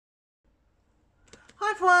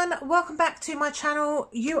everyone, welcome back to my channel.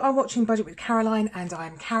 You are watching Budget with Caroline and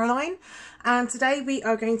I'm Caroline, and today we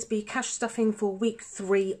are going to be cash stuffing for week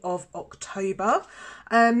 3 of October.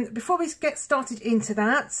 Before we get started into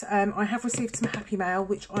that, I have received some happy mail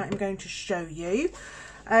which I am going to show you.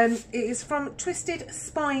 It is from Twisted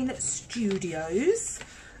Spine Studios,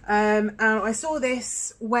 and I saw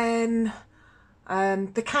this when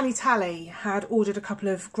the Canny Tally had ordered a couple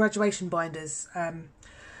of graduation binders,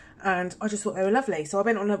 and I just thought they were lovely. So I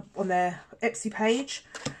went on their Etsy page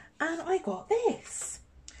and I got this,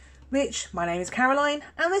 which, my name is Caroline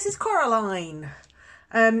and this is Coraline.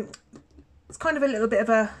 It's kind of a little bit of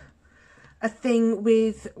a thing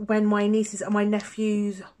with when my nieces and my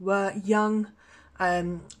nephews were young.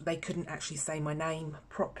 They couldn't actually say my name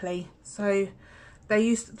properly, so they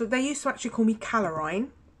used to actually call me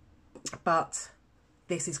Caroline, but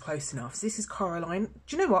this is close enough. So this is Coraline.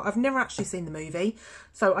 Do you know what? I've never actually seen the movie,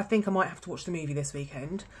 so I think I might have to watch the movie this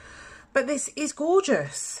weekend. But this is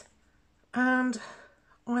gorgeous, and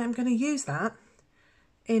I am going to use that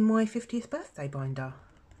in my 50th birthday binder.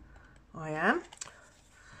 I am.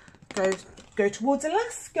 Go towards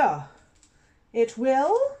Alaska. It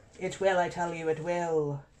will. It will, I tell you, it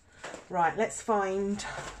will. Right, let's find.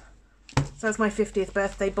 So that's my 50th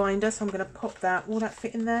birthday binder, so I'm going to pop that. Will that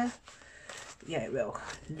fit in there? Yeah, it will.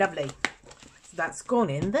 Lovely. So that's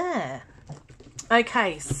gone in there.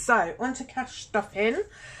 Okay, so on to cash stuffing.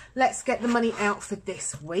 Let's get the money out for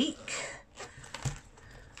this week.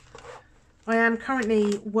 I am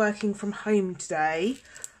currently working from home today.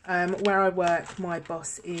 Where I work, my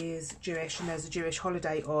boss is Jewish and there's a Jewish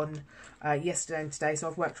holiday on yesterday and today. So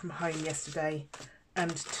I've worked from home yesterday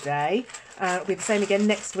and today. It'll be the same again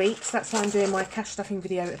next week. So that's why I'm doing my cash stuffing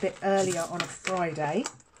video a bit earlier on a Friday,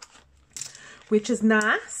 which is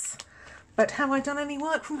nice. But have I done any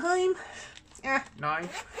work from home? Yeah, no.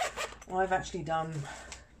 I've actually done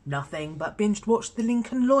nothing but binge watched The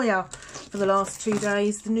Lincoln Lawyer for the last 2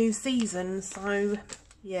 days, the new season. So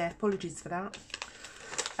yeah, apologies for that.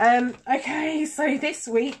 Okay, so this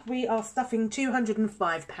week we are stuffing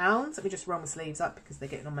 £205. Let me just roll my sleeves up because they're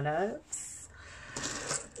getting on my nerves.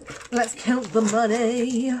 Let's count the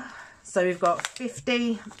money. So we've got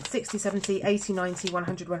 50, 60, 70, 80, 90,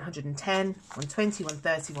 100, 110, 120,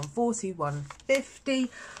 130, 140, 150,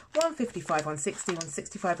 155, 160,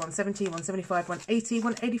 165, 170, 175, 180,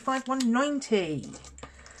 185, 190.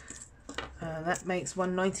 That makes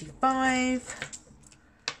 195.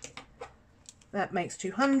 That makes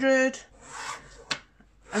 200.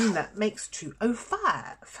 And that makes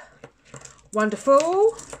 205.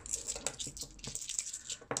 Wonderful.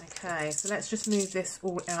 Okay, so let's just move this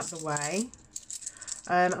all out the way.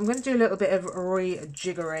 I'm going to do a little bit of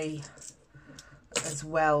rejiggery as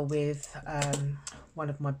well with one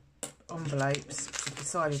of my envelopes. I've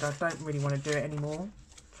decided I don't really want to do it anymore,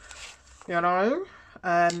 you know.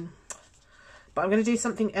 But I'm going to do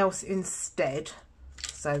something else instead,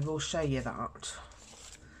 so we'll show you that.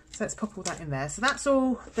 So let's pop all that in there. So that's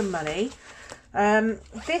all the money.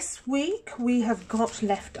 This week we have got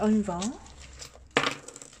left over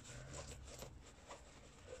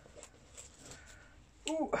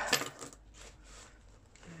there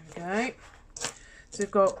we go. So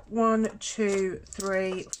we've got £1, 2,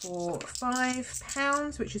 3, 4,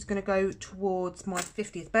 £5, which is going to go towards my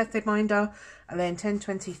 50th birthday binder, and then 10,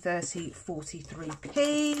 20, 30,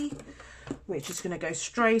 43p, which is going to go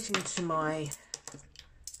straight into my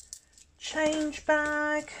change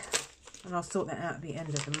bag, and I'll sort that out at the end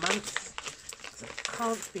of the month because I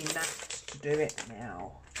can't be naffed to do it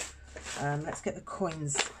now. Let's get the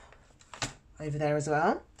coins over there as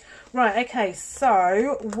well. Right, okay,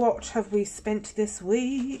 so what have we spent this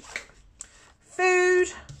week?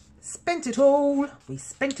 Food, spent it all. We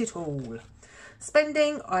spent it all.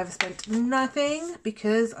 Spending, I've spent nothing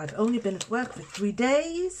because I've only been at work for 3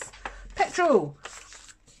 days. Petrol,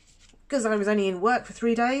 because I was only in work for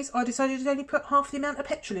 3 days, I decided to only put half the amount of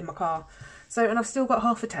petrol in my car. So, and I've still got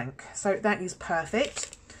half a tank, so that is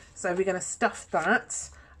perfect. So we're going to stuff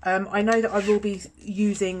that. I know that I will be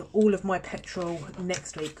using all of my petrol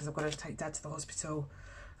next week because I've got to take Dad to the hospital.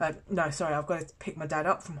 No, sorry, I've got to pick my dad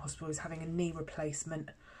up from hospital. He's having a knee replacement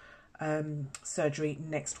surgery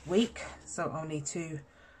next week. So I'll need to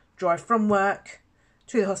drive from work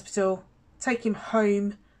to the hospital, take him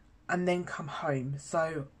home, and then come home.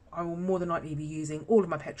 So I will more than likely be using all of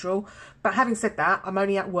my petrol. But having said that, I'm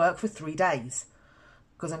only at work for 3 days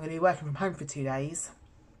because I'm going to be working from home for 2 days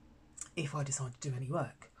if I decide to do any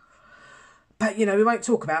work. But, you know, we won't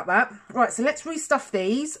talk about that. Right, so let's restuff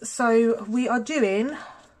these. So we are doing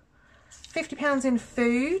 £50 in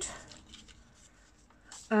food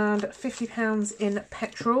and £50 in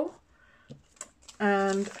petrol.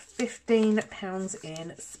 and £15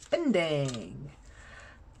 in spending.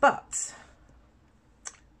 But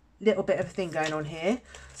little bit of a thing going on here.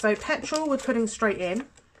 So petrol we're putting straight in.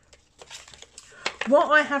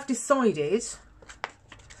 What I have decided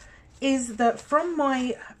is that from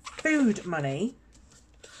my food money,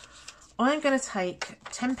 I'm going to take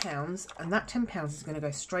 £10, and that £10 is going to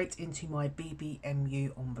go straight into my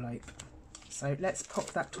BBMU envelope. So let's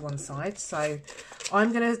pop that to one side. So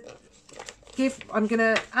I'm going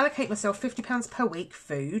to allocate myself £50 per week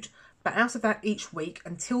food, but out of that each week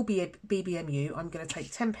until BBMU, I'm going to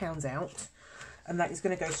take £10 out, and that is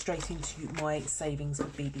going to go straight into my savings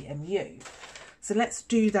of BBMU. So let's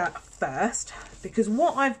do that first, because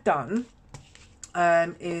what I've done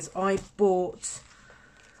is I bought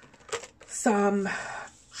some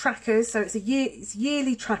trackers. So it's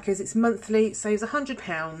yearly trackers, it's monthly, it saves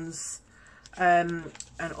 £100. And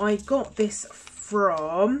I got this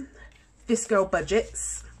from This Girl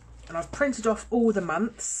Budgets, and I've printed off all the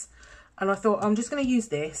months, and I thought I'm just going to use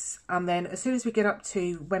this, and then as soon as we get up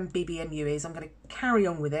to when BBMU is, I'm going to carry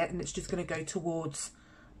on with it, and it's just going to go towards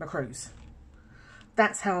my cruise.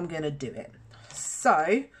 That's how I'm going to do it.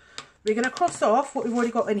 So we're going to cross off what we've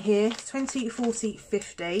already got in here, 20, 40,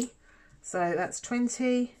 50. So that's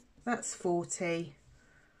 20, that's 40.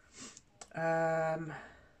 1,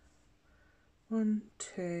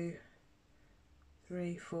 2,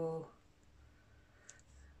 3, 4.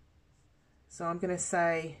 So I'm going to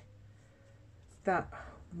say that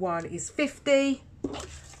one is 50.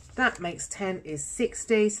 That makes 10 is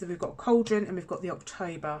 60. So we've got Cauldron and we've got the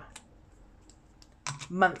October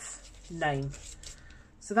month name.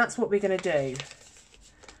 So that's what we're going to do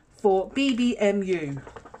for BBMU.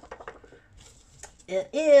 It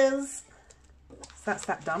is. So that's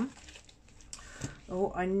that done.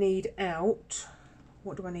 Oh, I need out.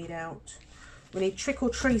 What do I need out? We need Trick or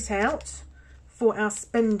Treat out for our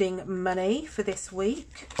spending money for this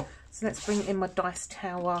week. So let's bring in my dice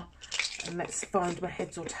tower and let's find my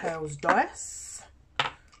heads or tails dice.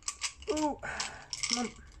 Oh,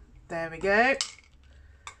 there we go.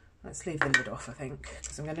 Let's leave the lid off, I think,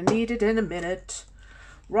 because I'm going to need it in a minute.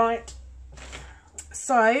 Right.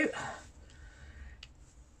 So it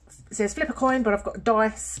says flip a coin, but I've got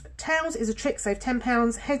dice. Tails is a trick, save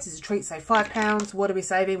 £10. Heads is a treat, save £5. What are we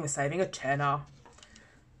saving? We're saving a tenner,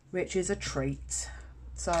 which is a treat.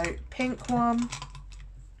 So pink one.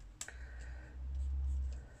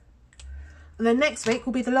 And then next week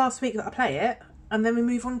will be the last week that I play it. And then we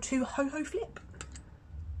move on to Ho Ho Flip.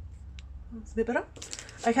 That's a bit better.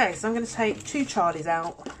 Okay, so I'm going to take 2 Charlies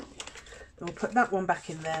out. And we'll put that one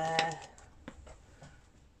back in there.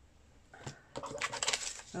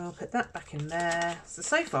 I'll put that back in there.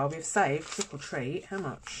 So far we've saved Trick or Treat. How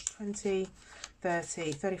much? 20,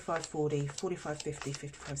 30, 35, 40, 45, 50,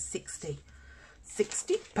 55, 60.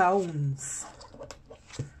 £60.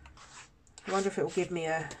 I wonder if it will give me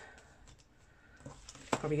a...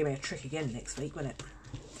 Probably give me a trick again next week, won't it?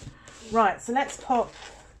 Right, so let's pop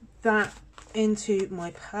that into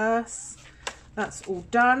my purse. That's all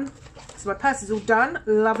done. So my purse is all done.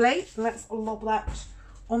 Lovely. Let's lob that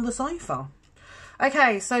on the sofa.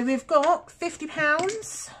 Okay, so we've got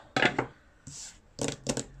 £50,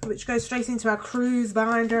 which goes straight into our cruise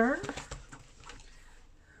binder.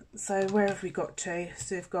 So where have we got to?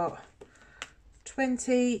 So we've got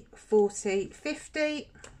 20, 40, 50.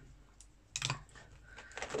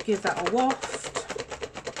 Give that a waft.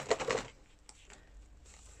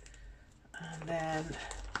 And then,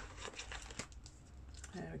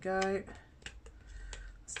 there we go.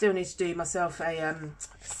 Still need to do myself a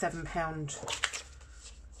 £7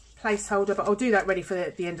 placeholder, but I'll do that ready for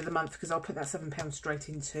the end of the month, because I'll put that £7 straight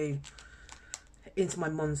into my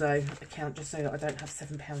Monzo account, just so that I don't have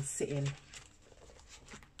 £7 sitting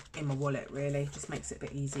in my wallet. Really just makes it a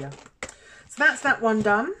bit easier. So that's that one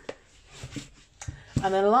done.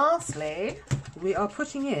 And then lastly, we are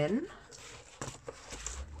putting in,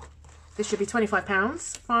 this should be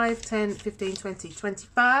 £25, 5, 10, 15, 20,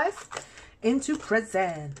 25 into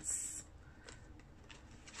presents.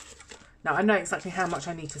 Now, I know exactly how much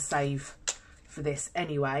I need to save for this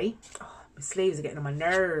anyway. Oh, my sleeves are getting on my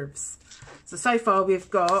nerves. So far we've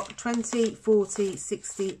got 20, 40,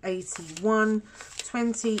 60, 81,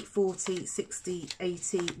 20, 40, 60,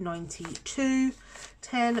 80, 92,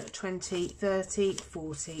 10, 20, 30,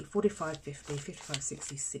 40, 45, 50, 55,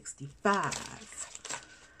 60, 65.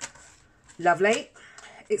 Lovely.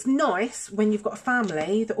 It's nice when you've got a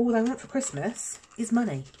family that all they want for Christmas is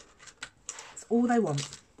money. That's all they want.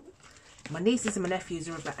 My nieces and my nephews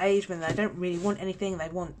are of that age when they don't really want anything. They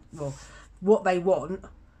want, well, what they want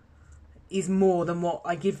is more than what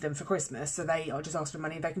I give them for Christmas. So they are just asked for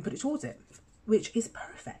money and they can put it towards it. which is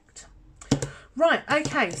perfect. Right,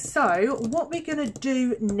 okay, so what we're going to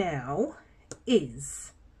do now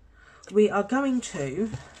is we are going to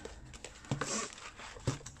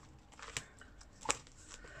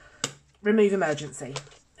remove emergency.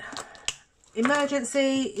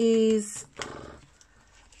 Emergency is,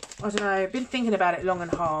 I don't know, I've been thinking about it long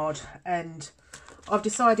and hard, and I've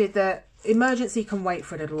decided that emergency can wait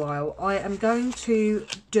for a little while. I am going to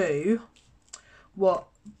do what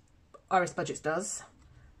Iris Budgets does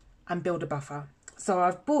and build a buffer. So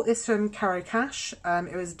I've bought this from Caro Cash.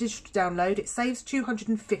 It was a digital download. It saves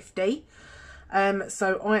 250.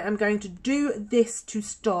 So I am going to do this to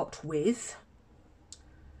start with.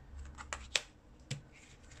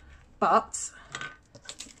 But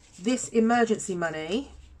this emergency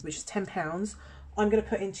money, which is £10, I'm going to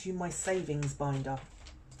put into my savings binder,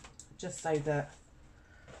 just so that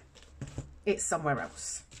it's somewhere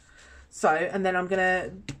else. So, and then I'm going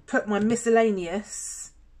to put my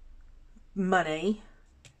miscellaneous money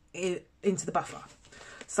into the buffer.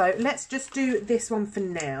 So let's just do this one for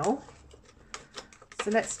now.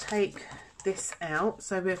 So let's take this out.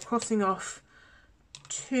 So we're crossing off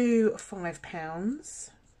 2 £5,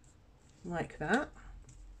 like that.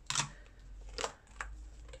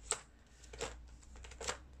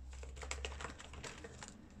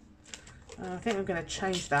 I think I'm going to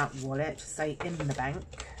change that wallet to say in the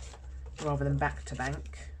bank rather than back to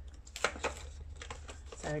bank.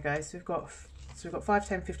 So there we go. So we've got 5,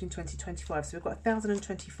 10, 15, 20, 25. So we've got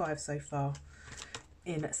 1,025 so far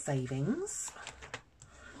in savings,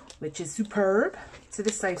 which is superb. So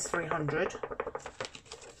this saves 300.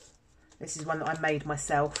 This is one that I made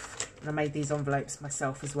myself, and I made these envelopes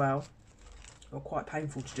myself as well. They were quite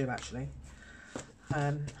painful to do, actually.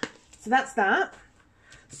 So that's that.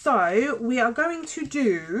 So we are going to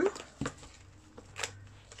do,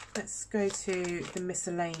 let's go to the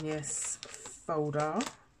miscellaneous folder,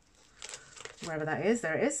 wherever that is.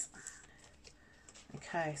 There it is.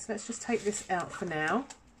 Okay, so let's just take this out for now.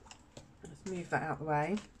 Let's move that out of the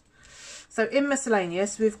way. So in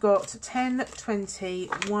miscellaneous, we've got 10, 20,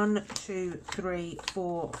 1, 2, 3,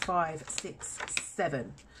 4, 5, 6,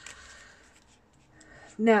 7.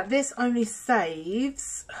 Now this only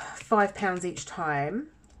saves £5 each time.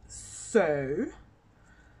 So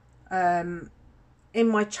in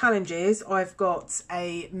my challenges, I've got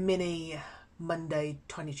a mini Monday,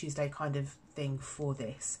 Tiny Tuesday kind of thing for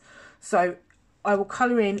this. So I will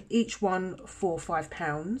colour in each one for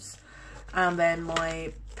 £5, and then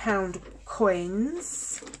my pound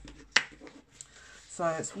coins. So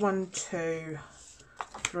it's 1, 2,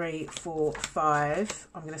 3, 4, 5.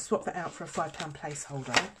 I'm going to swap that out for a £5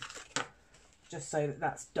 placeholder, just so that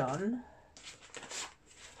that's done.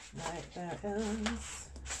 Right, there it is.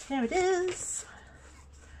 There it is.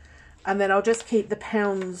 And then I'll just keep the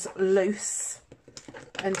pounds loose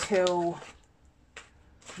until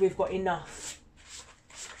we've got enough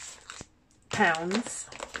pounds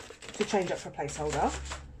to change up for a placeholder.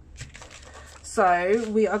 So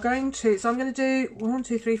we are going to, so I'm going to do 1,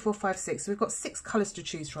 2, 3, 4, 5, 6. So we've got 6 colours to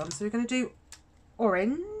choose from. So we're going to do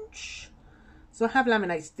orange. So I have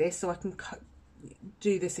laminated this so I can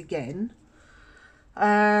do this again. So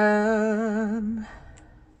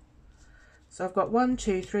I've got 1,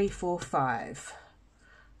 2, 3, 4, 5.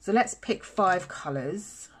 So let's pick 5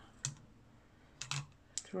 colours.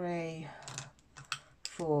 3,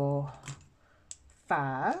 4,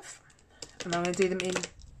 5. And I'm going to do them in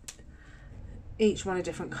each one a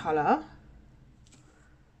different colour.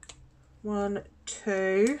 1,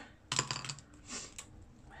 2,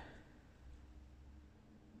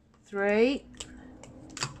 3.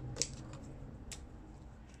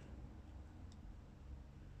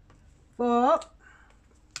 4.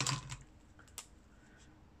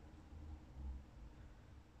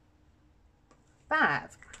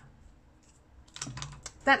 5.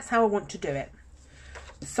 That's how I want to do it.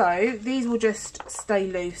 So these will just stay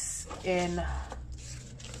loose in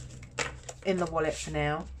the wallet for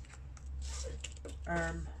now.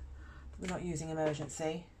 We're not using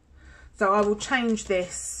emergency. So I will change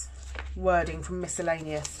this wording from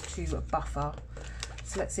miscellaneous to a buffer.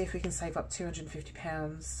 So let's see if we can save up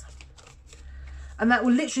 £250. And that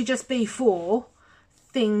will literally just be for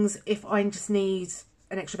things if I just need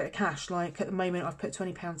an extra bit of cash. Like at the moment I've put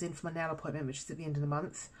 £20 in for my nail appointment, which is at the end of the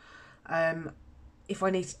month. If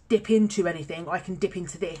I need to dip into anything, I can dip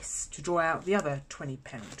into this to draw out the other £20.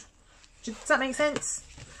 Does that make sense?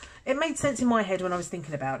 It made sense in my head when I was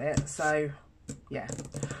thinking about it. So yeah.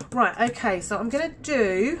 Right, okay, so I'm going to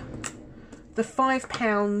do the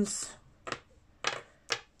 £5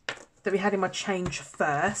 that we had in my change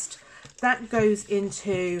first. That goes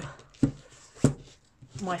into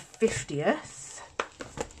my 50th.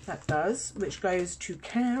 That does, which goes to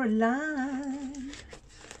Caroline.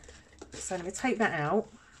 So let me take that out.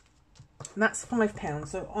 And that's £5.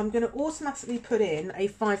 So I'm going to automatically put in a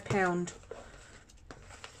 £5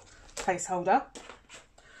 placeholder.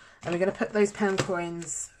 And we're going to put those pound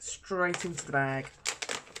coins straight into the bag.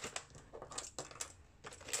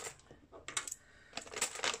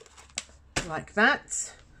 Like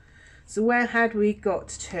that. So where had we got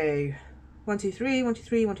to? 1, 2, 3, 1, 2,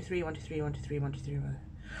 3, 1, 2, 3, 1, 2, 3, 1, 2, 3, 1, 2, 3.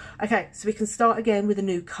 Okay, so we can start again with a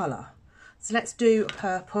new colour. So let's do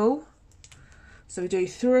purple. So we do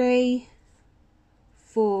 3,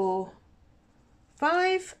 4,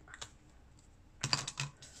 5.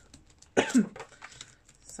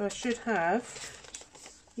 So I should have,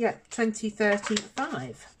 yeah, 20,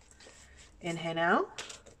 35 in here now,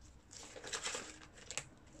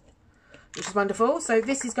 which is wonderful. So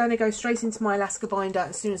this is going to go straight into my Alaska binder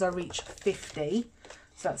as soon as I reach 50.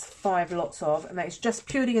 So that's 5 lots of, and that is just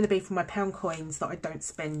purely going to be for my pound coins that I don't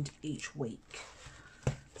spend each week.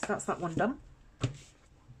 So that's that one done.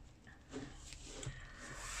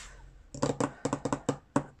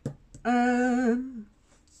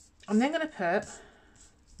 I'm then going to put,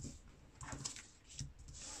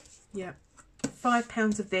 yeah,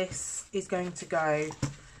 £5 of this is going to go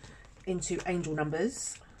into angel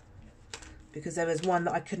numbers, because there was one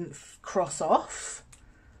that I couldn't cross off.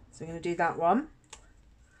 So we're going to do that one.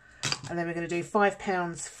 And then we're going to do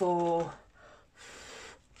 £5 for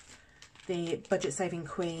the Budget Saving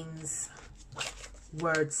Queens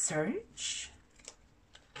word search.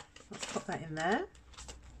 Let's pop that in there.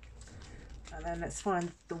 And then let's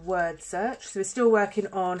find the word search. So we're still working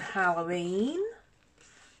on Halloween.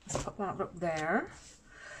 Let's pop that up there.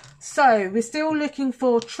 So we're still looking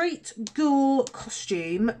for treat, ghoul,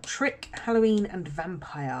 costume, trick, Halloween and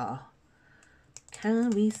vampire. Can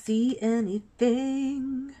we see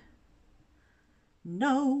anything?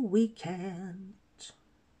 No, we can't.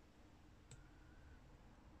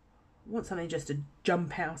 I want something just to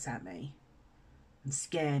jump out at me and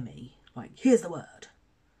scare me. Like, here's the word.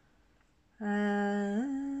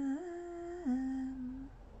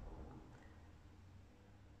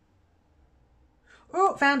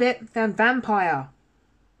 Oh, found it. Found vampire.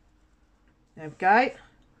 There we go.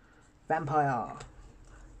 Vampire.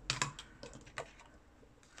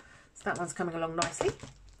 So that one's coming along nicely.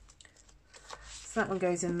 So that one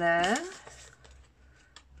goes in there,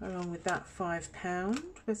 along with that £5.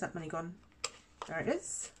 Where's that money gone? There it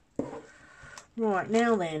is. Right,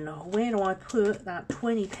 now then, where do I put that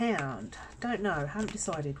 £20? Don't know, haven't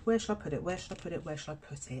decided. Where shall I put it? Where shall I put it? Where shall I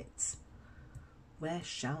put it? Where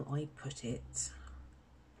shall I put it?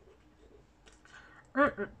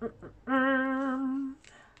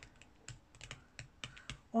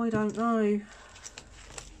 I don't know.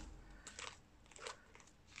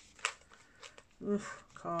 Oof,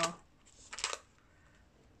 car.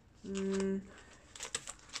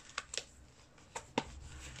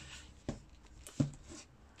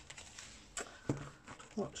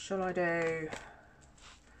 What shall I do?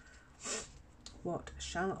 What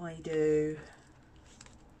shall I do?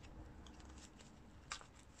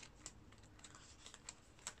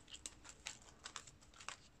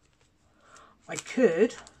 I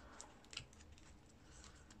could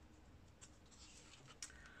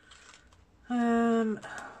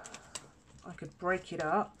I could break it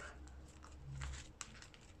up.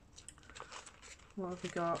 What have we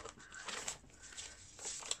got?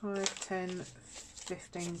 5, 10,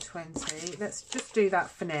 15, 20. Let's just do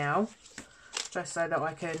that for now, just so that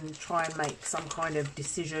I can try and make some kind of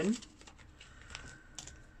decision.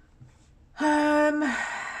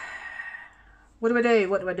 What do I do?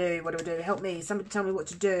 What do I do? What do I do? Help me. Somebody tell me what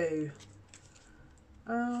to do.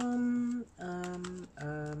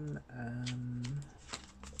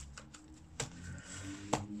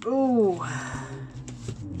 Oh,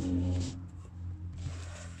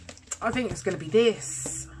 I think it's going to be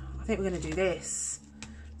this. I think we're going to do this.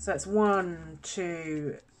 So it's 1,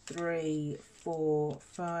 2, 3, 4,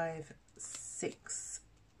 5, 6,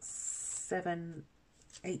 7,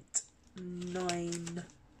 8, 9.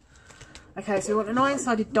 Okay, so we want a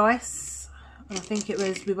 9-sided dice, and I think it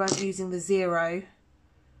was, we weren't using the 0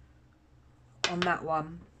 on that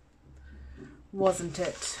one, wasn't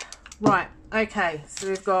it? Right, okay, so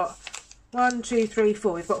we've got 1, 2, 3,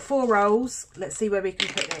 4. We've got 4 rolls. Let's see where we can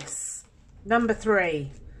put this. Number 3.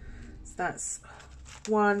 So that's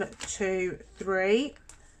 1, 2, 3.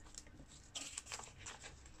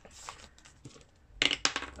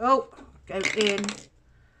 Oh, go in.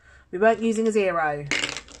 We weren't using a 0.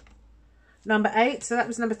 Number 8, so that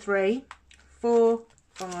was number 3. 4,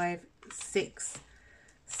 5, 6,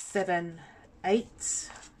 7, 8.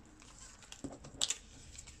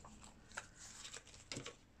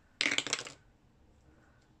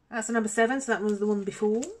 That's a number 7, so that was the one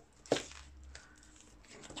before.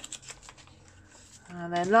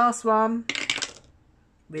 And then last one,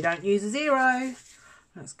 we don't use a 0.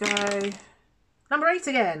 Let's go number 8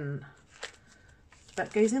 again.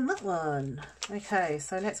 That goes in that one. Okay,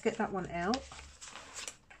 so let's get that one out.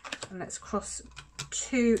 And let's cross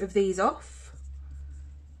 2 of these off.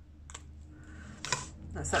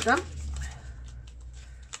 That's that done.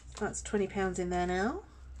 That's £20 in there now.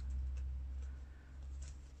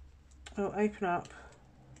 Oh, open up.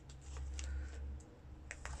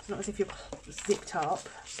 It's not as if you're zipped up.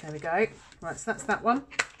 There we go. Right, so that's that one.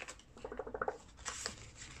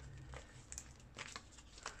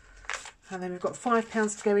 And then we've got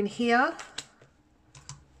 £5 to go in here.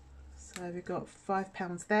 So we've got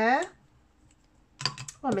 £5 there.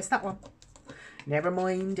 Oh, I missed that one. Never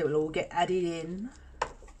mind, it will all get added in.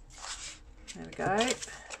 There we go.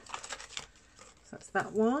 So that's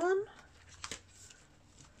that one.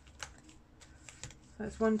 So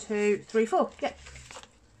it's 1, 2, 3, 4. Yeah.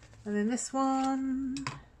 And then this one,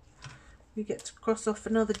 we get to cross off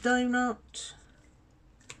another donut.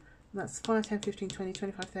 And that's 5, 10, 15, 20,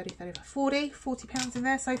 25, 30, 35, 40. £40 in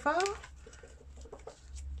there so far.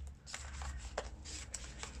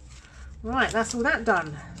 Right, that's all that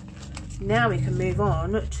done. Now we can move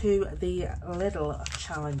on to the little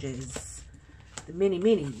challenges. The mini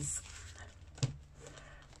minis.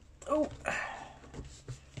 Oh,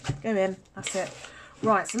 go in, that's it.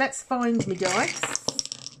 Right, so let's find my dice.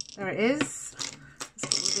 There it is. Let's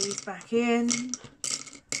put all these back in.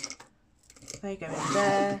 They go in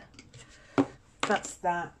there. That's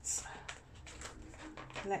that.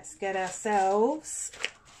 Let's get ourselves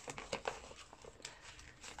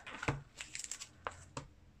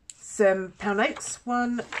some pound notes.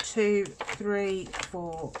 1, 2, 3,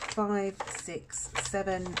 4, 5, 6,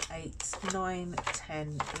 7, 8, 9,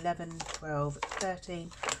 10, 11, 12,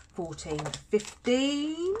 13, 14,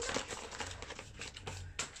 15.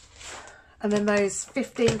 And then those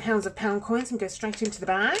 £15 of pound coins can go straight into the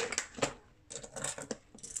bag.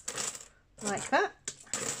 Like that.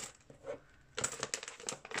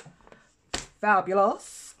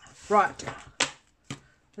 Fabulous. Right.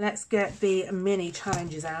 Let's get the mini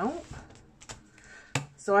challenges out.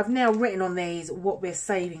 So I've now written on these what we're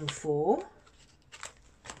saving for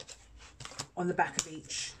on the back of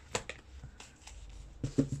each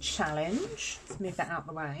challenge. Let's move that out of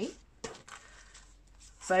the way.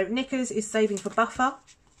 So Knickers is saving for buffer.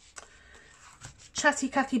 Chatty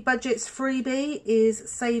Cathy Budgets freebie is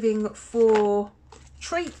saving for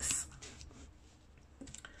treats.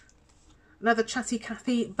 Another Chatty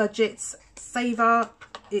Cathy Budgets saver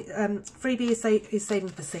freebie is saving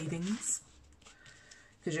for savings,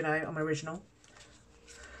 because you know I'm original.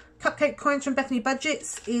 Cupcake Coins from Bethany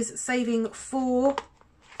Budgets is saving for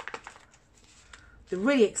the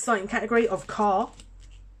really exciting category of car.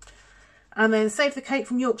 And then Save the Cake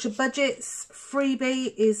from Yorkshire Budgets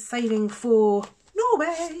freebie is saving for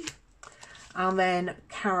Norway. And then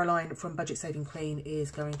Caroline from Budget Saving Clean is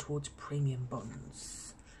going towards premium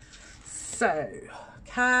bonds. So,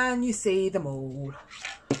 can you see them all?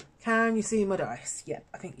 Can you see my dice? Yep,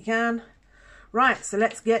 I think you can. Right, so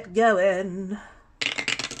let's get going.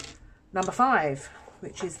 Number 5,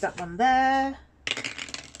 which is that one there.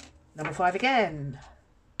 Number 5 again.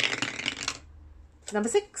 Number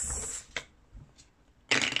 6.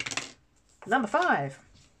 Number 5.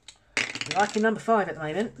 Liking number 5 at the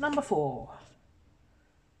moment. Number 4.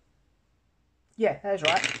 Yeah, that's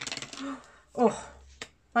right. Oh,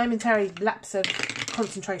 momentary lapse of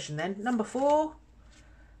concentration then. Number 4.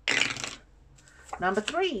 Number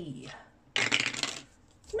 3.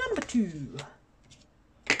 Number 2.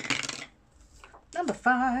 Number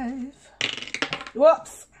 5.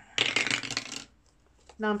 Whoops.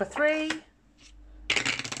 Number 3.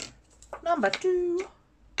 Number 2.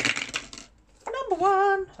 Number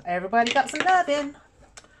 1. Everybody got some love in.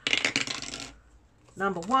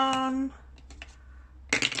 Number 1.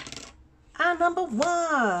 And number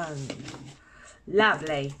 1.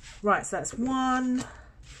 Lovely. Right, so that's 1,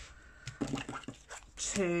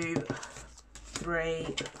 2,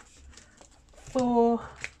 3, 4,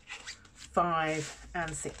 5,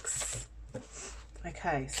 and 6.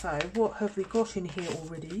 Okay, so what have we got in here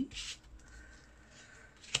already?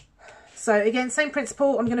 So again, same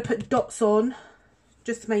principle. I'm going to put dots on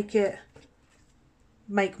just to make it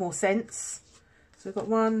make more sense. So we've got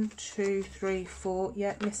 1, 2, 3, 4.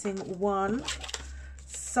 Yeah, missing 1.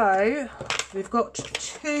 So we've got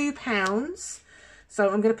 £2. So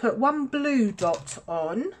I'm going to put 1 blue dot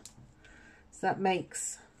on. So that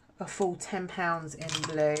makes a full £10 in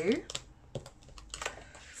blue.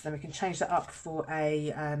 So then we can change that up for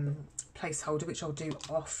a placeholder, which I'll do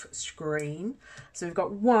off screen. So we've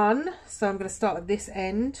got 1, so I'm going to start at this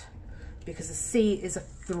end because the C is a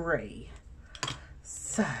 3.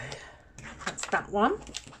 So that's that one.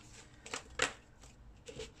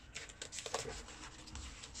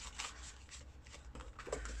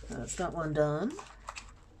 That's that one done.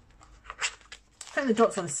 Putting the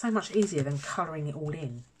dots on is so much easier than colouring it all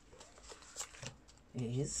in. It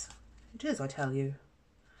is, I tell you.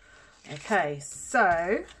 Okay,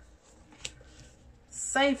 so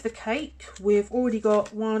save the cake. We've already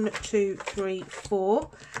got 1, 2, 3, 4,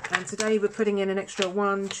 and today we're putting in an extra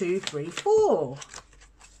 1, 2, 3, 4.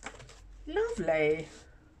 Lovely.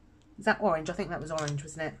 Is that orange? I think that was orange,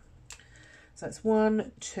 wasn't it? So that's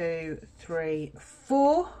 1, 2, 3,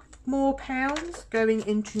 4 more pounds going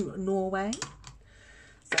into Norway.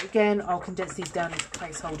 So again, I'll condense these down into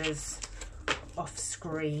placeholders off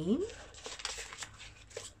screen.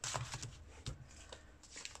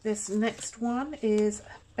 This next one is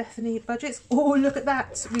Bethany Budgets. Oh, look at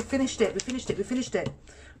that. We finished it. We finished it.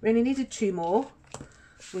 We only needed 2 more.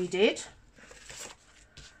 We did.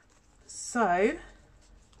 So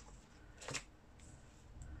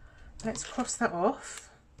let's cross that off.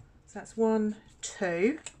 So that's 1,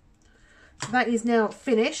 2. So that is now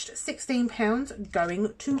finished. £16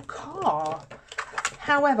 going to car.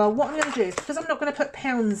 However, what I'm going to do is, because I'm not going to put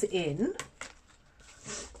pounds in,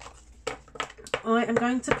 I am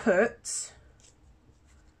going to put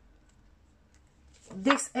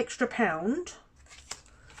this extra £1.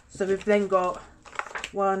 So we've then got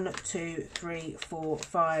 1, 2, 3, 4,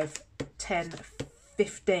 5, 10,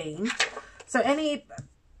 15. So any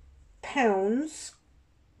pounds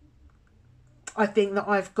I think that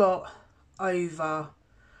I've got over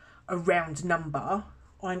a round number,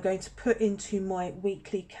 I'm going to put into my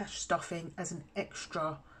weekly cash stuffing as an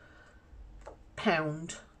extra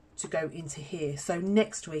 £1 to go into here. So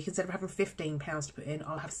next week, instead of having £15 to put in,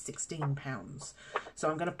 I'll have £16. So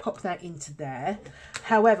I'm going to pop that into there.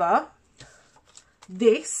 However,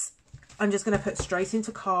 this I'm just going to put straight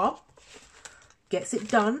into car, gets it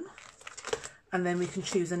done, and then we can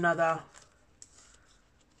choose another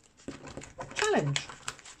challenge.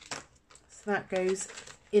 So that goes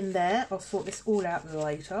in there. I'll sort this all out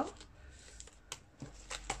later.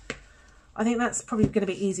 I think that's probably going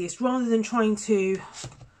to be easiest, rather than trying to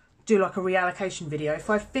do like a reallocation video.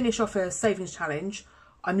 If I finish off a savings challenge,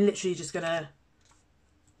 I'm literally just going to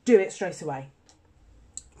do it straight away.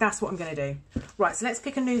 That's what I'm going to do. Right, so let's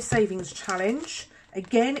pick a new savings challenge.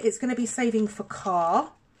 Again, it's going to be saving for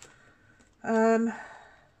car. Where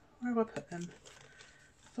have I put them?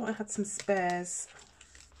 I thought I had some spares.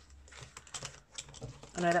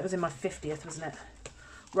 Oh no, that was in my 50th, wasn't it?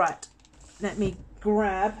 Right, let me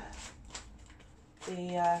grab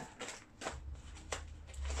the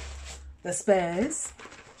spares.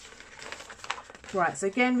 Right, so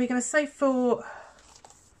again, we're going to save for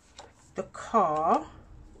the car.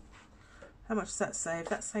 How much does that save?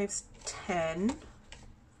 That saves 10.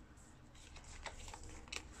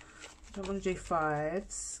 I don't want to do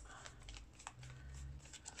 5s.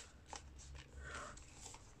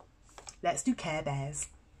 Let's do Care Bears.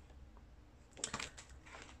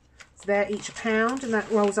 So they're each £1, and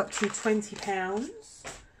that rolls up to £20.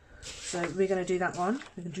 So we're going to do that one.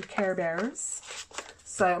 We're going to do Care Bears.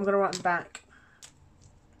 So I'm going to write on the back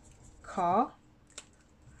car,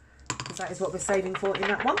 because that is what we're saving for in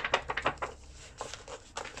that one.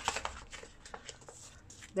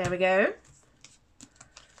 There we go.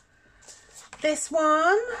 This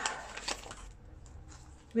one,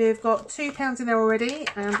 we've got £2 in there already,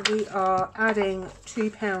 and we are adding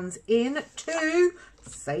 £2 in to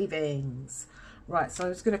savings. Right, so I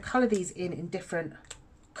was going to colour these in different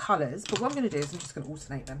colours, but what I'm going to do is I'm just going to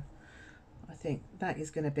alternate them. I think that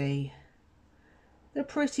is going to be the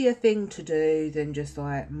prettier thing to do than just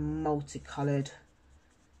like multicoloured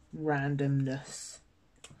randomness.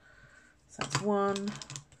 So that's 1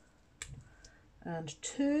 and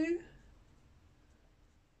 2.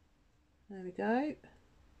 There we go.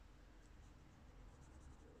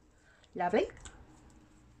 Lovely.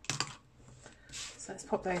 So let's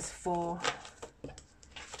pop those 4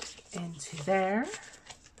 into there.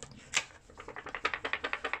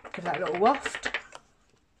 Give that a little waft.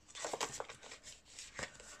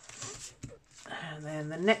 And then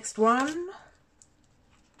the next one.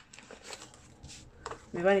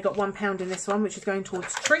 We've only got £1 in this one, which is going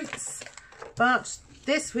towards treats. But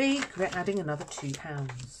this week we're adding another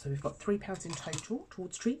 £2. So we've got £3 in total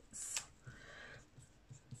towards treats.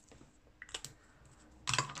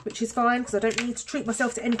 Which is fine, because I don't need to treat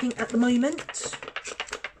myself to anything at the moment.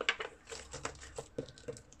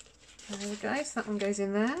 There we go, so that one goes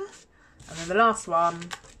in there. And then the last one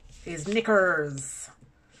is knickers.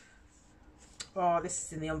 Oh, this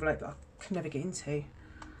is in the envelope that I can never get into.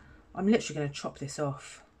 I'm literally going to chop this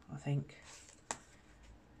off, I think,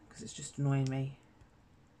 because it's just annoying me.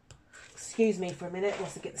 Excuse me for a minute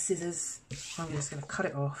whilst I get the scissors. I'm just going to cut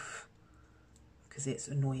it off because it's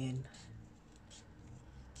annoying.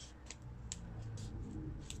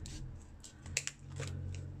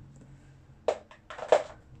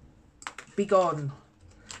 Be gone.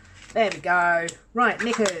 There we go. Right,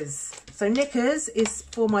 knickers. So knickers is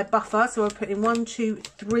for my buffer. So I'm putting 1, 2,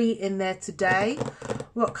 3 in there today.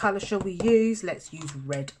 What colour shall we use? Let's use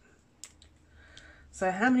red. So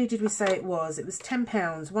how many did we say it was? It was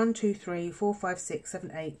 £10. 1, 2, 3, 4, 5, 6,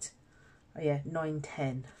 7, 8. Oh yeah, 9,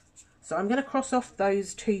 10. So I'm going to cross off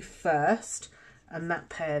those 2 first and that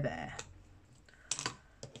pair there.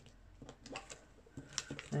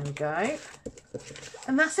 There we go.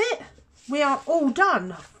 And that's it. We are all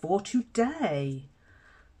done for today.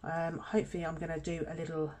 Hopefully I'm going to do a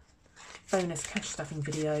little bonus cash stuffing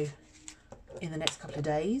video in the next couple of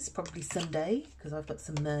days, probably Sunday, because I've got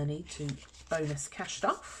some money to bonus cash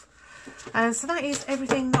stuff. And so that is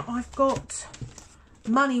everything that I've got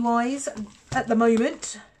money wise at the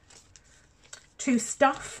moment to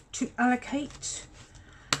stuff, to allocate,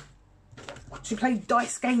 to play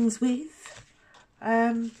dice games with.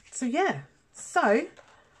 So yeah, so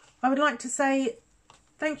I would like to say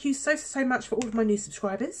thank you so much for all of my new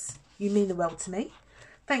subscribers. You mean the world to me.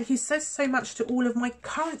 Thank you so much to all of my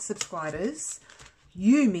current subscribers.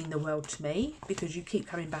 You mean the world to me because you keep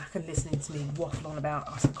coming back and listening to me waffle on about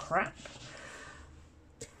utter crap.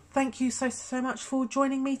 Thank you so much for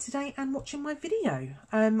joining me today and watching my video.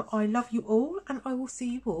 I love you all and I will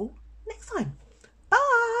see you all next time.